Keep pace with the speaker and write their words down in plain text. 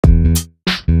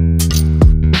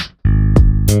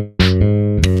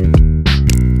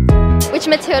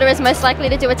Matilda is most likely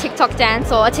to do a TikTok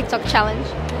dance or a TikTok challenge?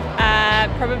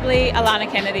 Probably Alana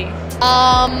Kennedy.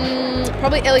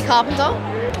 Probably Ellie Carpenter.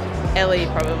 Ellie,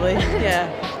 probably. Yeah.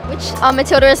 Which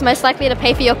Matilda is most likely to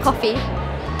pay for your coffee?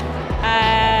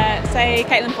 Say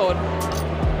Caitlin Ford.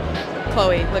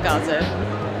 Chloe Logarzo.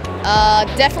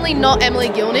 Definitely not Emily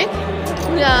Gilnick.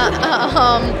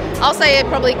 I'll say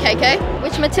probably KK.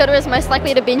 Which Matilda is most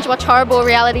likely to binge watch horrible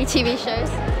reality TV shows?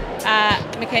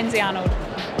 Mackenzie Arnold.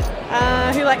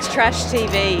 Who likes trash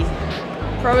TV?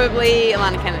 Probably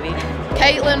Alana Kennedy.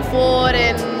 Caitlin Ford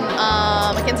and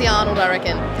Mackenzie Arnold, I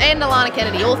reckon. And Alana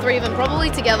Kennedy, all three of them probably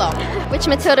together. Which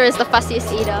Matilda is the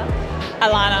fussiest eater?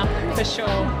 Alana, for sure.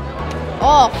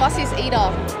 Oh, fussiest eater.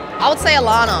 I would say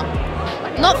Alana.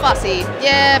 Not fussy,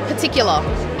 yeah, particular.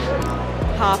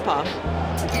 Harper.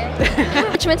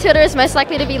 Which Matilda is most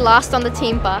likely to be last on the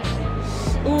team bus?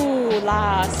 Ooh,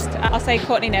 last. I'll say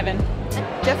Courtney Nevin.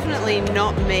 Definitely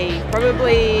not me.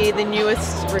 Probably the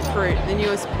newest recruit, the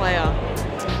newest player.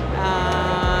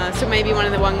 So maybe one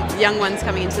of the young ones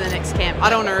coming into the next camp. I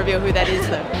don't want to reveal who that is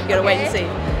though. You gotta wait and see.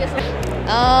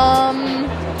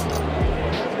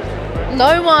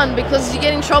 No one, because you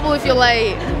get in trouble if you're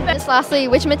late. Just lastly,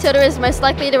 which Matilda is most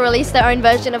likely to release their own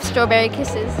version of Strawberry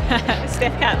Kisses?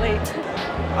 Steph Catley.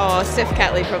 Oh, Steph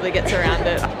Catley probably gets around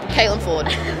it. Caitlin Ford.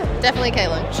 Definitely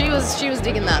Caitlin. She was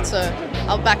digging that, so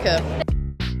I'll back her.